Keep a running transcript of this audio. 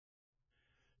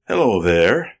Hello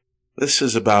there. This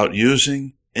is about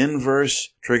using inverse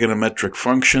trigonometric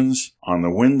functions on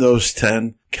the Windows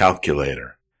 10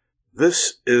 calculator.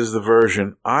 This is the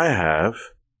version I have.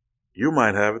 You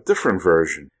might have a different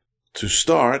version. To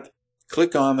start,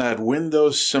 click on that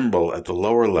Windows symbol at the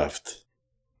lower left,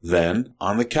 then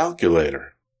on the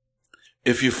calculator.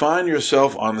 If you find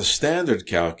yourself on the standard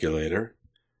calculator,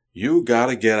 you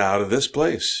gotta get out of this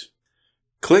place.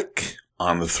 Click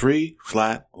on the three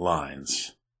flat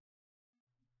lines.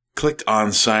 Click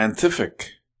on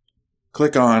Scientific.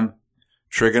 Click on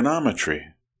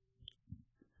Trigonometry.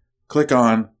 Click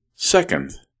on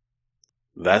Secant.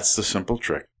 That's the simple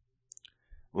trick.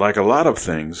 Like a lot of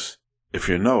things, if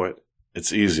you know it,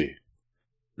 it's easy.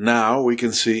 Now we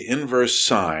can see inverse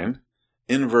sine,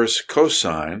 inverse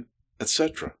cosine,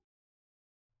 etc.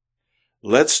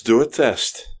 Let's do a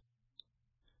test.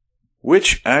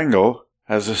 Which angle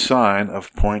has a sine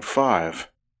of 0.5?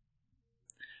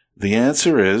 The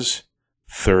answer is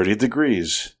 30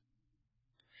 degrees.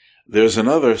 There's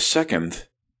another secant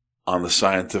on the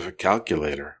scientific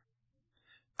calculator.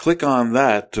 Click on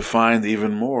that to find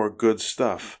even more good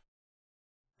stuff.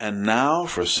 And now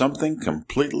for something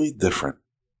completely different.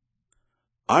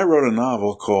 I wrote a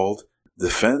novel called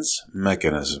Defense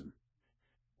Mechanism.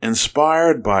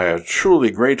 Inspired by a truly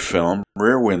great film,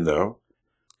 Rear Window,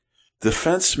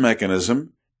 Defense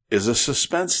Mechanism is a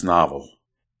suspense novel,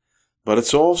 but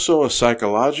it's also a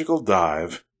psychological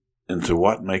dive into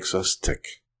what makes us tick.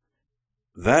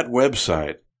 That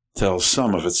website tells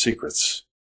some of its secrets.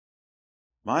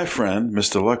 My friend,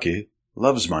 Mr. Lucky,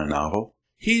 loves my novel.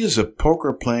 He is a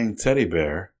poker-playing teddy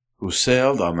bear who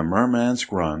sailed on the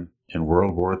Merman's Run in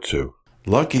World War II.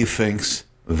 Lucky thinks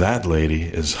that lady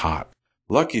is hot.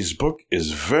 Lucky's book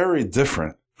is very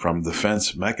different from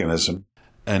Defense Mechanism,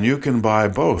 and you can buy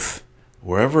both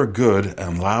wherever good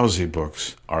and lousy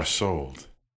books are sold.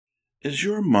 Is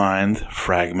your mind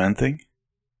fragmenting?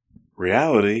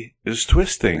 Reality is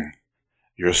twisting.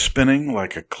 You're spinning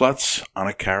like a klutz on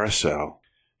a carousel.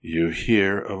 You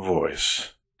hear a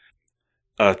voice.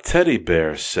 A teddy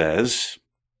bear says,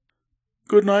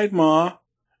 "Good night, Ma.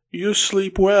 You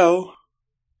sleep well.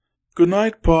 Good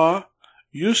night, Pa.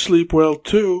 You sleep well,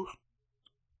 too."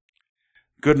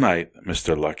 Good night,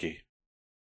 Mr. Lucky.